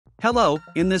Hello,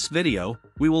 in this video,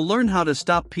 we will learn how to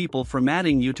stop people from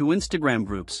adding you to Instagram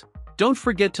groups. Don't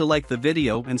forget to like the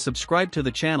video and subscribe to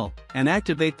the channel, and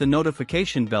activate the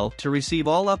notification bell to receive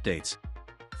all updates.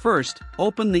 First,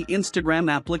 open the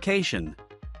Instagram application.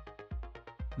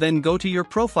 Then go to your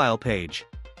profile page.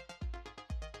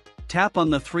 Tap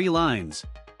on the three lines.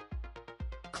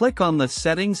 Click on the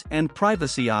Settings and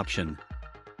Privacy option.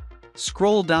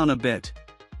 Scroll down a bit.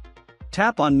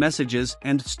 Tap on Messages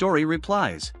and Story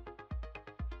Replies.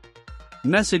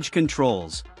 Message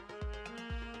Controls.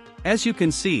 As you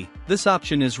can see, this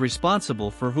option is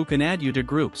responsible for who can add you to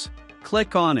groups.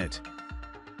 Click on it.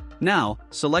 Now,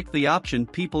 select the option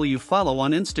People you follow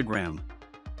on Instagram.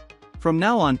 From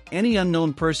now on, any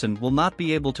unknown person will not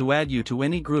be able to add you to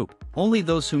any group, only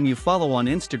those whom you follow on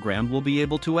Instagram will be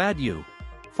able to add you.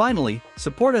 Finally,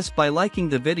 support us by liking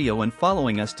the video and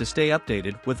following us to stay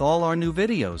updated with all our new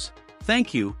videos.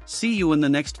 Thank you, see you in the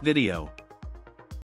next video.